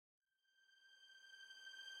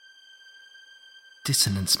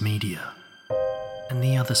Dissonance Media and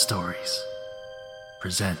the Other Stories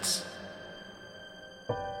presents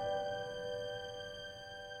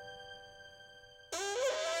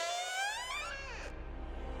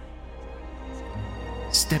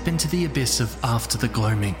Step into the abyss of After the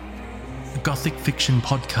Gloaming, a gothic fiction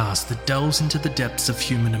podcast that delves into the depths of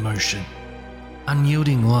human emotion.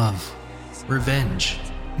 Unyielding love, revenge,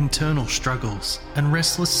 internal struggles, and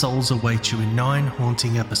restless souls await you in 9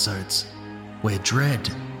 haunting episodes, where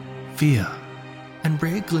dread, fear, and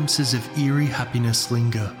rare glimpses of eerie happiness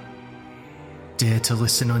linger. Dare to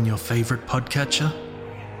listen on your favourite podcatcher?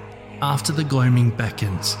 After the Gloaming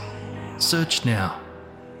beckons. Search now,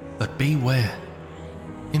 but beware.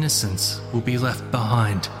 Innocence will be left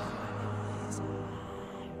behind.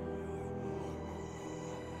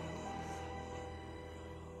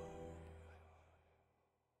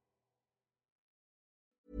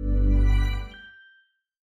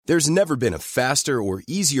 There's never been a faster or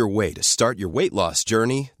easier way to start your weight loss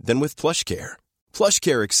journey than with PlushCare.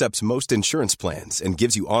 PlushCare accepts most insurance plans and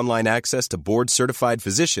gives you online access to board-certified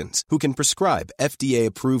physicians who can prescribe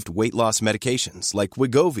FDA-approved weight loss medications like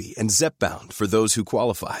Wegovy and Zepbound for those who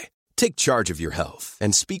qualify. Take charge of your health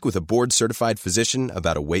and speak with a board-certified physician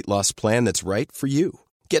about a weight loss plan that's right for you.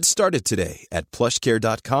 Get started today at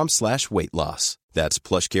plushcare.com/weight-loss. That's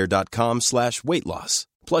plushcare.com/weight-loss.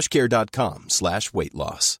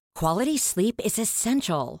 plushcare.com/weight-loss. Quality sleep is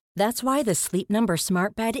essential. That's why the Sleep Number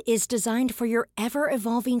Smart Bed is designed for your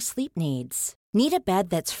ever-evolving sleep needs. Need a bed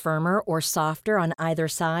that's firmer or softer on either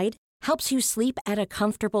side? Helps you sleep at a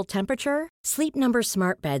comfortable temperature? Sleep Number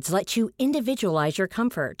Smart Beds let you individualize your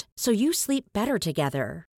comfort, so you sleep better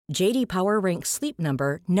together. J.D. Power ranks Sleep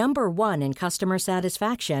Number number 1 in customer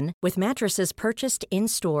satisfaction with mattresses purchased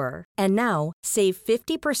in-store. And now, save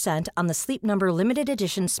 50% on the Sleep Number Limited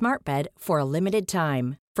Edition Smart Bed for a limited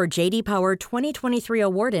time. For J.D. Power 2023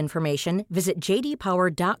 award information, visit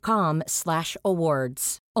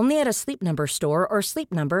jdpower.com/awards. Only at a Sleep Number store or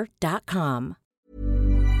sleepnumber.com.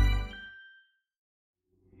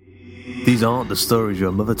 These aren't the stories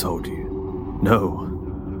your mother told you.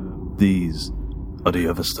 No, these are the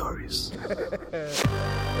other stories.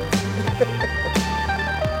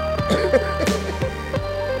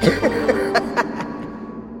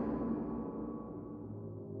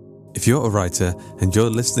 If you're a writer and you're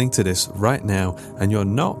listening to this right now and you're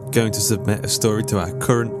not going to submit a story to our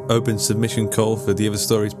current open submission call for the Other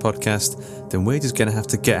Stories podcast, then we're just going to have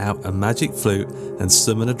to get out a magic flute and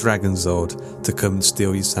summon a dragon zord to come and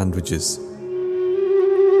steal your sandwiches.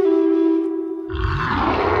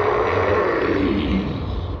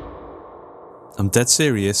 I'm dead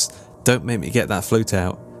serious. Don't make me get that flute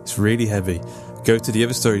out. It's really heavy. Go to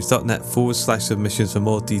theotherstories.net/submissions for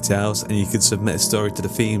more details, and you can submit a story to the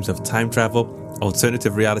themes of time travel,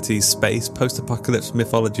 alternative realities, space, post-apocalypse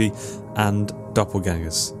mythology, and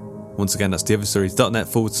doppelgangers. Once again, that's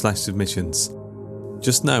theotherstories.net/submissions.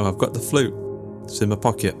 Just know I've got the flute. It's in my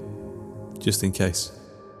pocket, just in case.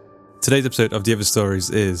 Today's episode of The Other Stories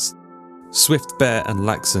is Swift Bear and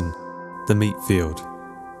Laxon, The Meat Field.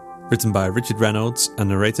 Written by Richard Reynolds and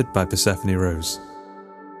narrated by Persephone Rose.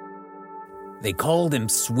 They called him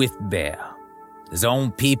Swift Bear. His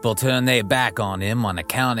own people turned their back on him on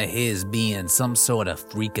account of his being some sort of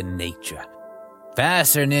freak of nature.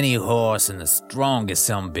 Faster than any horse and the strongest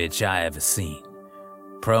sumbitch I ever seen.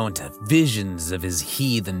 Prone to visions of his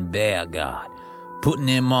heathen bear god, putting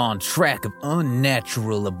him on track of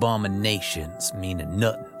unnatural abominations, meaning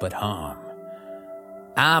nothing but harm.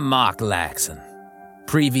 I'm Mark Laxon.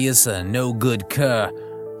 Previous a no-good cur,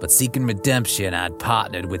 but seeking redemption, I'd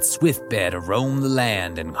partnered with Swift Bear to roam the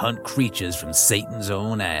land and hunt creatures from Satan's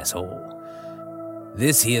own asshole.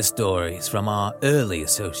 This here story's from our early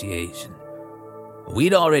association.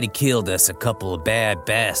 We'd already killed us a couple of bad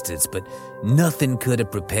bastards, but nothing could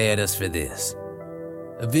have prepared us for this.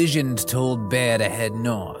 A vision told Bear to head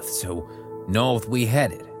north, so north we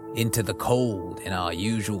headed, into the cold in our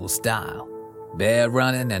usual style. Bear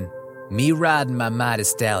running and me riding my mighty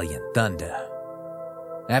stallion, Thunder.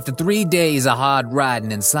 After 3 days of hard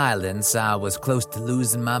riding in silence, I was close to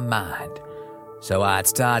losing my mind, so I'd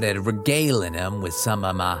started regaling him with some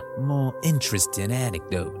of my more interesting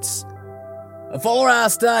anecdotes. Before I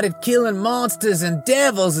started killing monsters and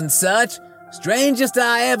devils and such, strangest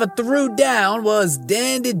I ever threw down was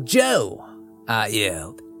Dandy Joe, I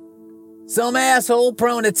yelled. Some asshole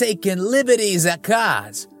prone to taking liberties at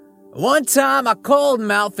cards. One time I called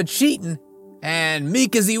him out for cheating, and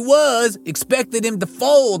meek as he was, expected him to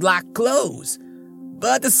fold like clothes.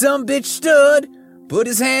 But the sumbitch stood, put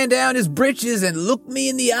his hand down his britches, and looked me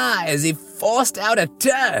in the eye as he forced out a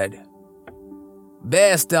turd.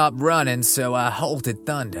 Bear stopped running, so I halted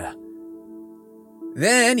thunder.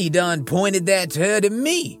 Then he done pointed that turd at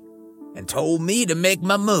me and told me to make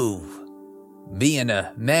my move. Being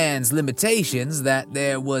a man's limitations, that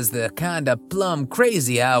there was the kind of plumb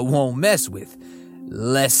crazy I won't mess with,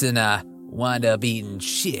 less'n I wind up eating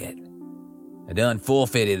shit. I done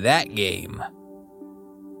forfeited that game.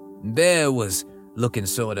 Bear was looking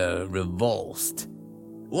sorta revulsed.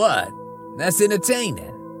 What? That's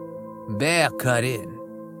entertaining. Bear cut in.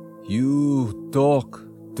 You talk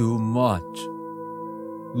too much.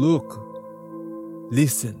 Look,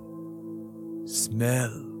 listen,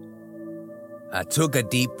 smell. I took a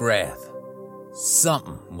deep breath.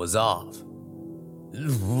 Something was off.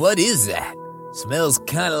 What is that? Smells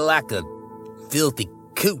kinda like a filthy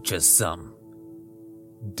cooch or something.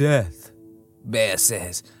 Death, Bear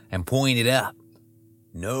says, and pointed up.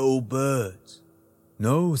 no birds,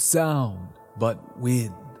 no sound but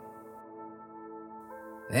wind.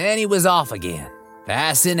 Then he was off again,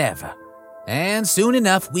 fast than ever. And soon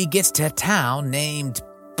enough we gets to a town named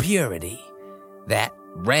Purity. That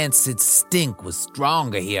rancid stink was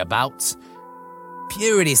stronger hereabouts.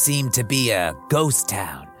 Purity seemed to be a ghost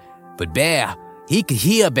town, but Bear, he could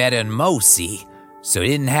hear better than most, see, so he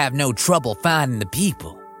didn't have no trouble finding the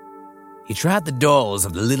people. He tried the doors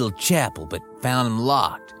of the little chapel, but found them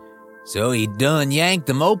locked, so he done yanked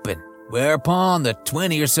them open, whereupon the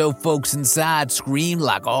 20 or so folks inside screamed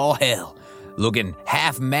like all hell, looking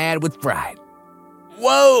half mad with fright.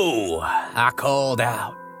 "Whoa!" I called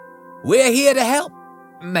out. "We're here to help,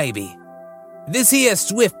 maybe. This here's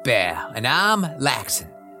Swift Bear, and I'm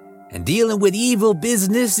Laxon, and dealing with evil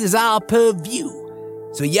business is our purview,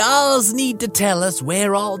 so y'alls need to tell us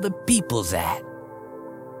where all the people's at."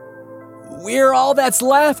 "We're all that's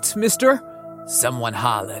left, mister," someone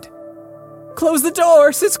hollered. "Close the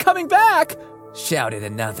doors, it's coming back," shouted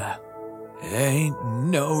another. Ain't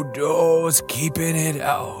no doors keeping it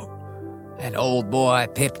out. An old boy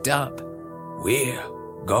pipped up. We're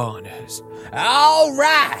goners. "All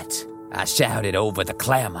right," I shouted over the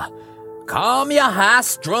clamor. "Calm your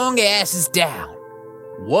high-strung asses down,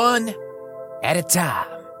 one at a time."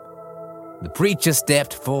 The preacher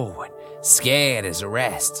stepped forward, scared as a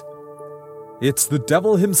rest. "It's the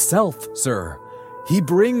devil himself, sir. He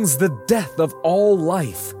brings the death of all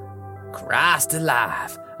life." "Christ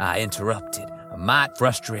alive," I interrupted, a mite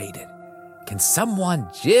frustrated. "Can someone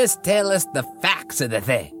just tell us the facts of the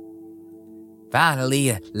thing?" Finally,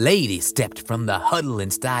 a lady stepped from the huddle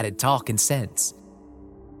and started talking sense.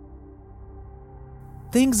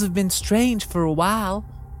 "Things have been strange for a while.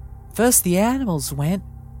 First the animals went.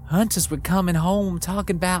 Hunters were coming home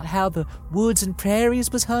talking about how the woods and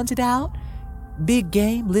prairies was hunted out. Big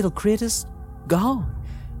game, little critters, gone.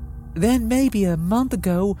 Then maybe a month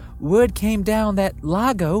ago, word came down that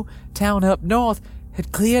Lago, town up north,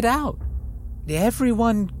 had cleared out.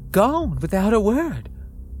 Everyone gone without a word.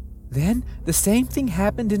 Then the same thing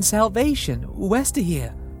happened in Salvation, west of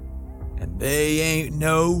here." And they ain't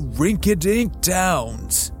no rinky-dink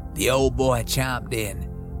towns, the old boy chimed in.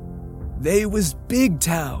 They was big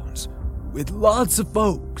towns with lots of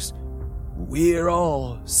folks. We're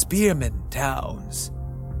all spearmen towns.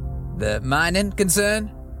 "The mining concern?"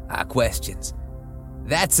 I questions.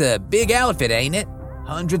 "That's a big outfit, ain't it?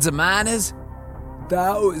 Hundreds of miners?"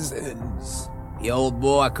 Thousands, the old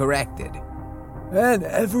boy corrected. And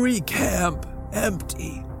every camp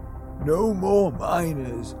empty. No more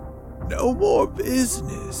miners, no more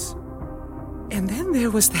business. "And then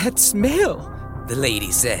there was that smell," the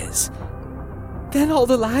lady says. "Then all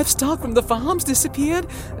the livestock from the farms disappeared.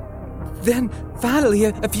 Then finally,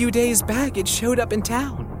 a few days back, it showed up in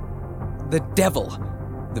town." "The devil,"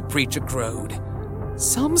 the preacher crowed.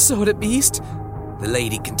 "Some sort of beast," the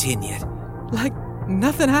lady continued. "Like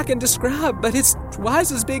nothing I can describe, but it's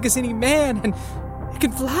twice as big as any man, and it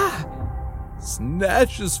can fly."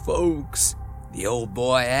 Snatches folks, the old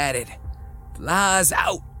boy added. "Flies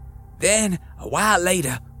out. Then, a while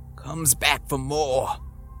later, comes back for more.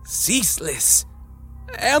 Ceaseless."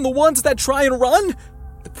 "And the ones that try and run?"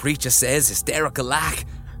 the preacher says, hysterical like.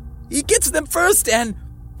 "He gets them first and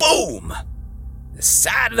boom! The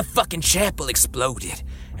side of the fucking chapel exploded,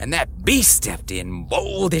 and that beast stepped in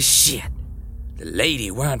bold as shit. The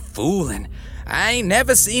lady weren't fooling. I ain't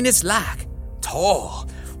never seen its like. Tall,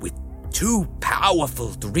 with 2 powerful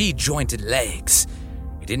 3-jointed legs.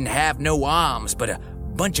 It didn't have no arms, but a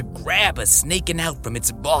bunch of grabbers snaking out from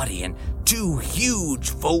its body and 2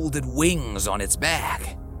 huge folded wings on its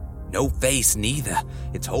back. No face neither,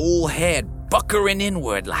 its whole head buckering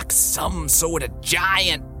inward like some sort of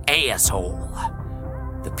giant asshole.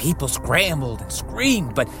 The people scrambled and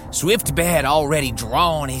screamed, but Swift Bear had already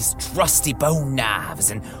drawn his trusty bone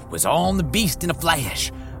knives and was on the beast in a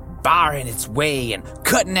flash, barring its way and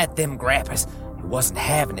cutting at them grabbers. It wasn't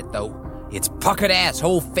having it, though. Its puckered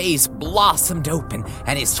asshole face blossomed open,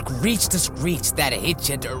 and it screeched a screech that hit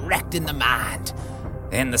you direct in the mind.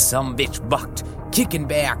 Then the sumbitch bucked, kicking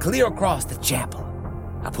Bear clear across the chapel.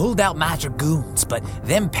 I pulled out my dragoons, but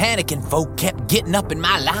them panicking folk kept getting up in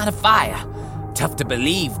my line of fire. Tough to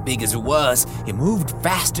believe, big as it was, it moved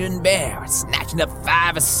faster than Bear, snatching up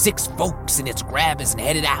 5 or 6 folks in its grabbers and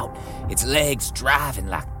headed out, its legs driving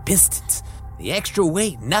like pistons. The extra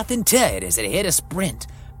weight nothing to it as it hit a sprint.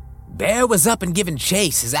 Bear was up and giving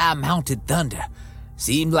chase as I mounted Thunder.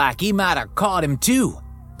 Seemed like he might have caught him too,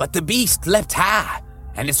 but the beast leapt high,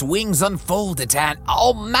 and its wings unfolded to an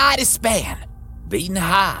almighty span, beating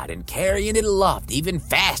hard and carrying it aloft even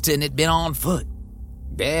faster than it'd been on foot.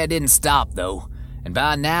 Bear didn't stop, though, and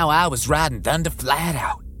by now I was riding Thunder flat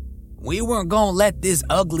out. We weren't gonna let this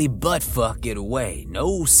ugly buttfuck get away,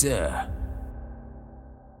 no sir.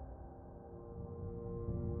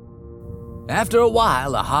 After a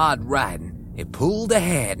while of hard riding, it pulled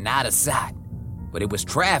ahead and out of sight, but it was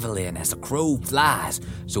traveling as a crow flies,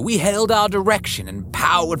 so we held our direction and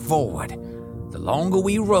powered forward. The longer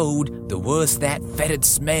we rode, the worse that fetid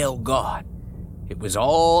smell got. It was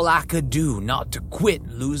all I could do not to quit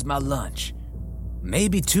and lose my lunch.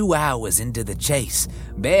 Maybe 2 hours into the chase,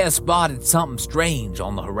 Bear spotted something strange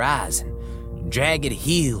on the horizon, jagged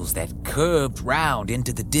hills that curved round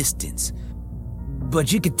into the distance.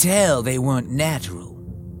 But you could tell they weren't natural.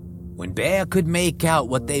 When Bear could make out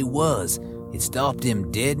what they was, it stopped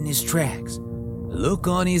him dead in his tracks, a look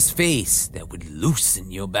on his face that would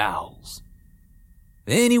loosen your bowels.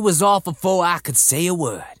 Then he was off before I could say a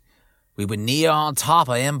word. We were near on top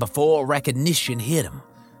of him before recognition hit him.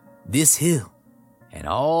 This hill, and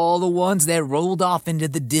all the ones that rolled off into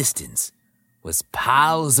the distance, was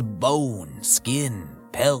piles of bone, skin,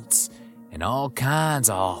 pelts, and all kinds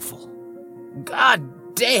of awful. "God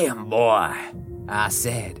damn, boy," I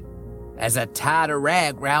said, as I tied a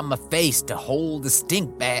rag round my face to hold the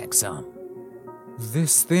stink back some.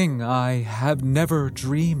 This thing I have never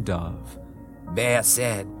dreamed of, Bear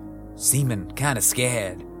said, seeming kinda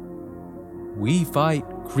scared. We fight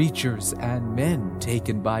creatures and men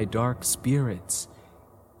taken by dark spirits.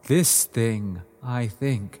 This thing, I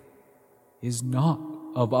think, is not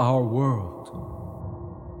of our world.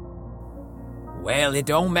 Well, it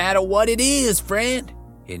don't matter what it is, friend.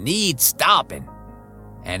 It needs stopping.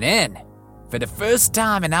 And then, for the first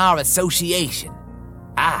time in our association,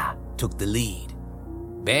 I took the lead.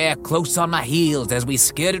 Bear close on my heels as we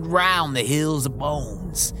skirted round the hills of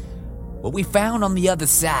bones. What we found on the other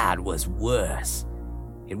side was worse.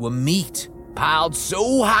 It were meat piled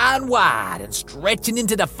so high and wide and stretching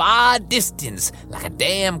into the far distance like a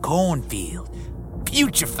damn cornfield.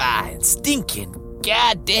 Putrefying, stinking,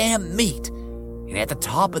 goddamn meat. And at the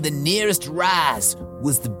top of the nearest rise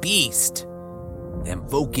was the beast. Them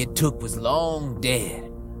folk it took was long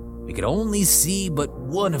dead. We could only see but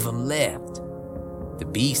one of them left. The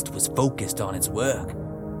beast was focused on its work.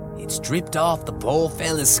 It stripped off the poor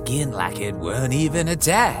fella's skin like it weren't even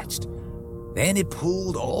attached. Then it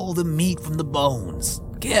pulled all the meat from the bones,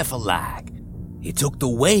 careful-like. It took the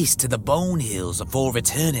waste to the bone hills before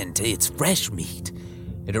returning to its fresh meat.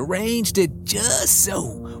 It arranged it just so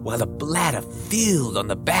while the bladder filled on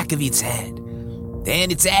the back of its head.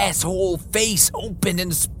 Then its asshole face opened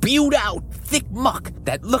and spewed out thick muck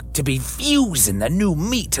that looked to be fusing the new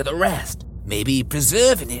meat to the rest, maybe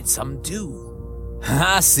preserving it some too.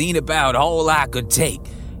 I seen about all I could take,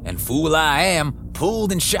 and fool I am,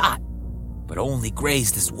 pulled and shot, but only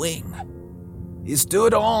grazed his wing. He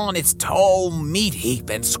stood on its tall meat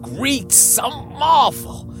heap and screeched something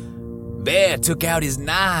awful. Bear took out his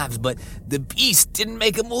knives, but the beast didn't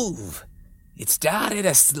make a move. It started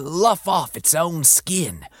to slough off its own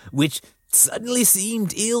skin, which suddenly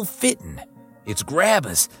seemed ill-fitting. Its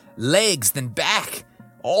grabbers, legs, then back,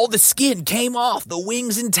 all the skin came off the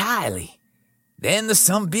wings entirely. Then the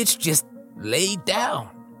sumbitch just laid down,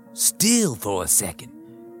 still for a second.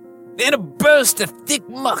 Then a burst of thick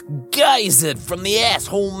muck geysered from the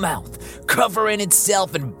asshole mouth, covering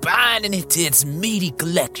itself and binding it to its meaty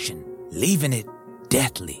collection, leaving it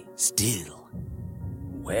deathly still.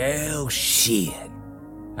 Well, shit,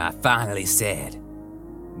 I finally said.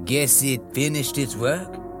 Guess it finished its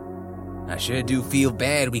work? I sure do feel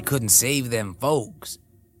bad we couldn't save them folks.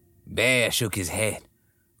 Bear shook his head,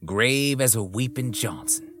 grave as a weeping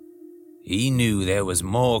Johnson. He knew there was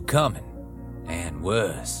more coming, and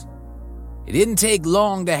worse. It didn't take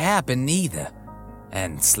long to happen either.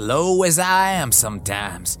 and slow as I am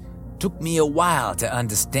sometimes, took me a while to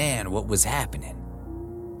understand what was happening.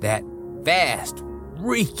 That vast,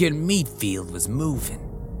 reeking meat field was moving.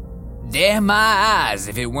 Damn my eyes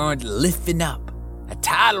if it weren't lifting up, a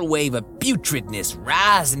tidal wave of putridness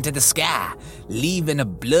rising to the sky, leaving a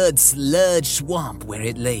blood-sludge swamp where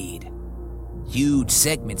it laid. Huge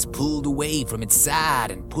segments pulled away from its side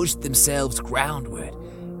and pushed themselves groundward,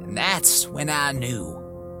 and that's when I knew.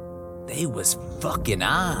 They was fucking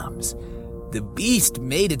arms. The beast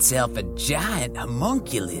made itself a giant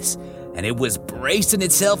homunculus, and it was bracing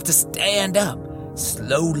itself to stand up,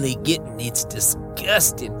 slowly getting its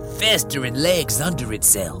disgusting, festering legs under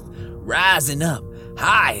itself, rising up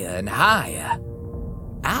higher and higher.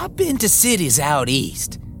 I've been to cities out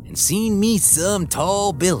east and seen me some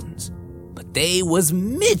tall buildings, but they was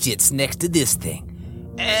midgets next to this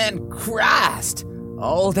thing. And Christ,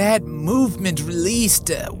 all that movement released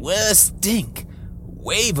a worse stink,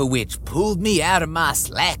 wave of which pulled me out of my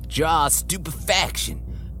slack-jawed stupefaction.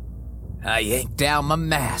 I yanked down my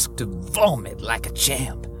mask to vomit like a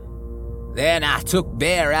champ. Then I took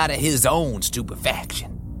Bear out of his own stupefaction.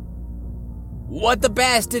 What the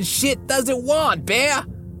bastard shit does it want, Bear?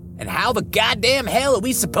 And how the goddamn hell are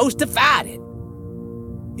we supposed to fight it?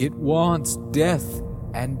 It wants death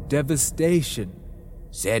and devastation,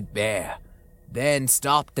 said Bear, then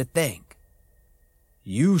stopped to think.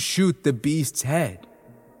 You shoot the beast's head.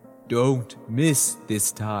 Don't miss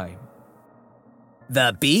this time.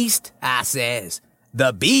 The beast, I says.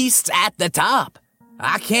 The beast's at the top.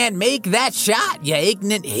 I can't make that shot, you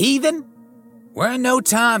ignorant heathen. Weren't no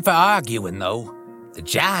time for arguing, though. The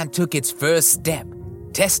giant took its first step,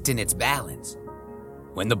 testing its balance.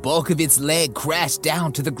 When the bulk of its leg crashed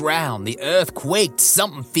down to the ground, the earth quaked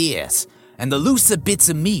something fierce, and the looser bits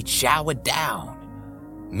of meat showered down.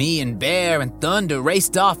 Me and Bear and Thunder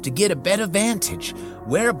raced off to get a better vantage,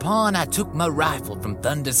 whereupon I took my rifle from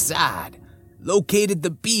Thunder's side, located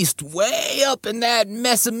the beast way up in that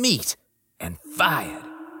mess of meat, and fired.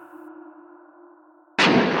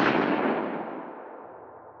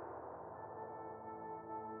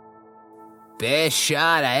 Best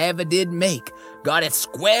shot I ever did make. Got it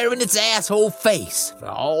square in its asshole face for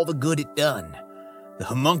all the good it done. The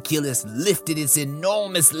homunculus lifted its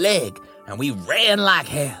enormous leg, and we ran like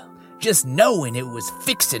hell, just knowing it was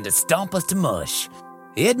fixing to stomp us to mush.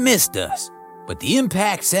 It missed us, but the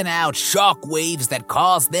impact sent out shock waves that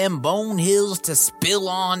caused them bone hills to spill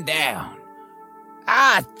on down.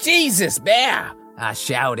 Ah, Jesus, Bear! I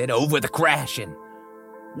shouted over the crashing.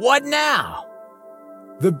 What now?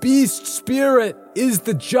 The beast spirit is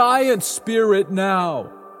the giant spirit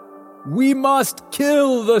now. We must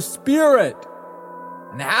kill the spirit.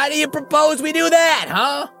 And how do you propose we do that,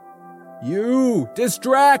 huh? You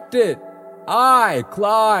distract it. I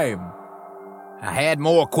climb. I had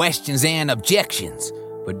more questions and objections,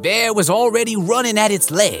 but Bear was already running at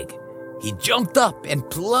its leg. He jumped up and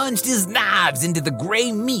plunged his knives into the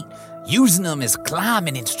gray meat, using them as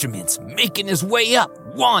climbing instruments, making his way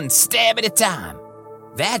up one stab at a time.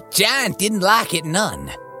 That giant didn't like it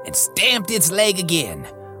none, and stamped its leg again.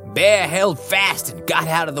 Bear held fast and got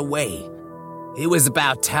out of the way. It was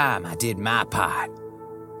about time I did my part.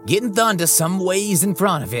 Getting Thunder some ways in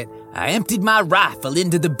front of it, I emptied my rifle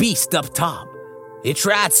into the beast up top. It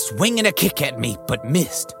tried swinging a kick at me, but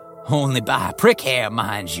missed. Only by a prick hair,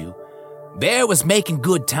 mind you. Bear was making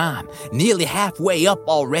good time, nearly halfway up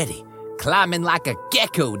already, climbing like a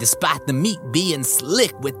gecko despite the meat being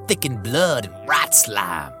slick with thickened blood and rat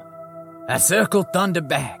slime. I circled Thunder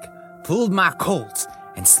back, pulled my Colts,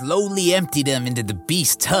 and slowly emptied them into the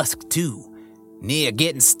beast's husk too, near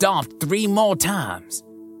getting stomped 3 more times.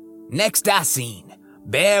 Next I seen,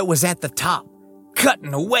 Bear was at the top,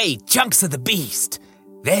 cutting away chunks of the beast.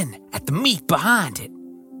 Then, at the meat behind it,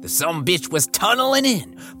 the sumbitch was tunneling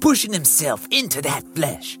in, pushing himself into that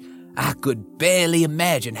flesh. I could barely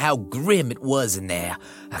imagine how grim it was in there.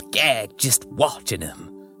 I gagged just watching him.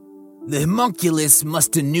 The homunculus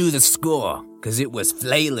must have knew the score, 'cause it was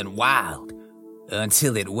flailing wild.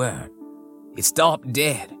 Until it weren't. It stopped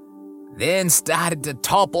dead, then started to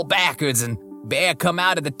topple backwards, and Bear come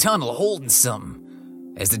out of the tunnel holding something.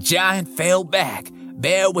 As the giant fell back,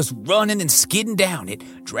 Bear was running and skidding down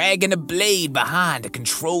it, dragging a blade behind to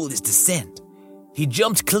control his descent. He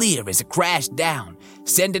jumped clear as it crashed down,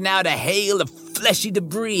 sending out a hail of fleshy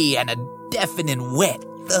debris and a deafening wet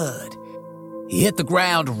thud. He hit the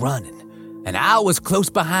ground running, and I was close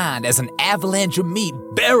behind as an avalanche of meat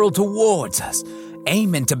barreled towards us,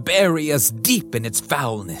 aiming to bury us deep in its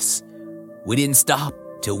foulness. We didn't stop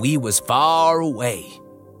till we was far away.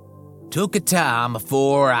 Took a time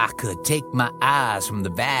before I could take my eyes from the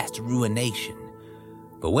vast ruination.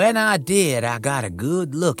 But when I did, I got a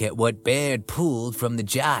good look at what Bear had pulled from the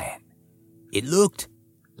giant. It looked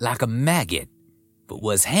like a maggot, but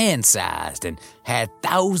was hand-sized and had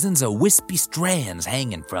thousands of wispy strands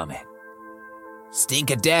hanging from it.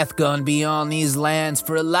 Stink of death gonna be on these lands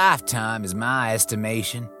for a lifetime is my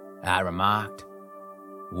estimation, I remarked.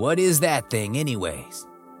 What is that thing anyways?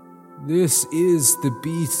 This is the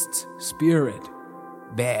beast's spirit,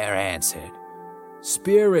 Bear answered.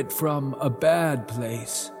 Spirit from a bad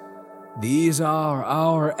place. These are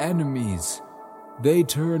our enemies. They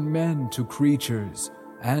turn men to creatures,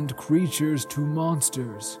 and creatures to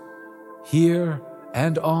monsters, here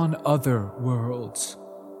and on other worlds.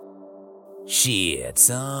 Shit,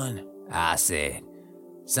 son, I said.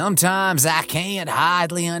 Sometimes I can't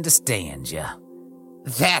hardly understand ya.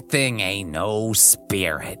 That thing ain't no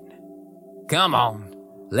spirit. Come on,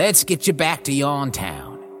 let's get you back to yon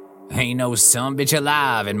town. Ain't no sumbitch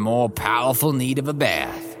alive in more powerful need of a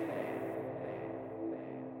bath.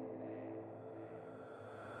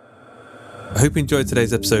 I hope you enjoyed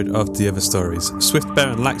today's episode of The Other Stories. Swift Bear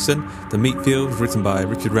and Laxon, The Meat Field, written by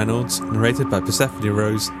Richard Reynolds, narrated by Persephone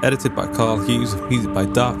Rose, edited by Carl Hughes, with music by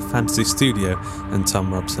Dark Fantasy Studio and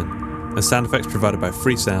Tom Robson. And sound effects provided by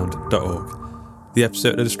freesound.org. The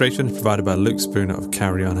episode illustration is provided by Luke Spooner of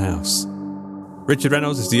Carry On House. Richard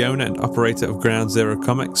Reynolds is the owner and operator of Ground Zero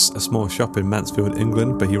Comics, a small shop in Mansfield,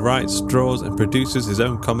 England, but he writes, draws and produces his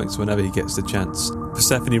own comics whenever he gets the chance.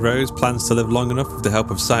 Persephone Rose plans to live long enough with the help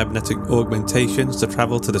of cybernetic augmentations to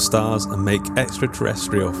travel to the stars and make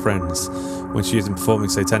extraterrestrial friends. When she isn't performing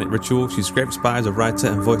satanic ritual, she scrapes by as a writer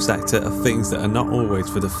and voice actor of things that are not always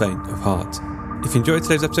for the faint of heart. If you enjoyed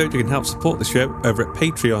today's episode, you can help support the show over at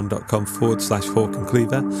patreon.com/Hawk and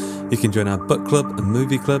Cleaver. You can join our book club and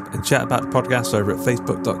movie club and chat about the podcast over at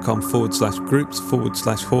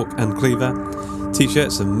facebook.com/groups/Hawk and Cleaver.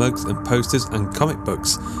 T-shirts and mugs and posters and comic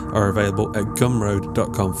books are available at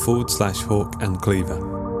gumroad.com/Hawk and Cleaver.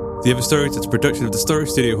 The Other Stories is a production of the Story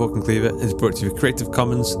Studio Hawk and Cleaver and is brought to you with Creative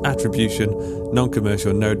Commons Attribution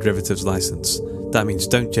Non-Commercial No Derivatives License. That means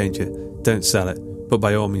don't change it, don't sell it, but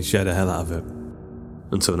by all means share the hell out of it.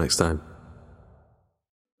 Until next time.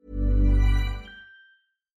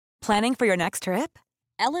 Planning for your next trip?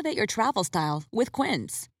 Elevate your travel style with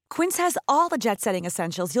Quince. Quince has all the jet-setting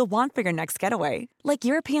essentials you'll want for your next getaway, like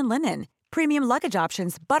European linen, premium luggage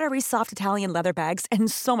options, buttery soft Italian leather bags,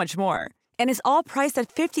 and so much more. And is all priced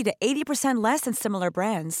at 50 to 80% less than similar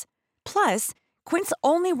brands. Plus, Quince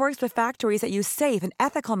only works with factories that use safe and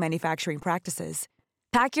ethical manufacturing practices.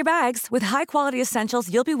 Pack your bags with high-quality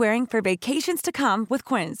essentials you'll be wearing for vacations to come with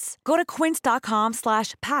Quince. Go to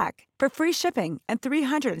quince.com/pack for free shipping and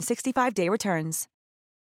 365-day returns.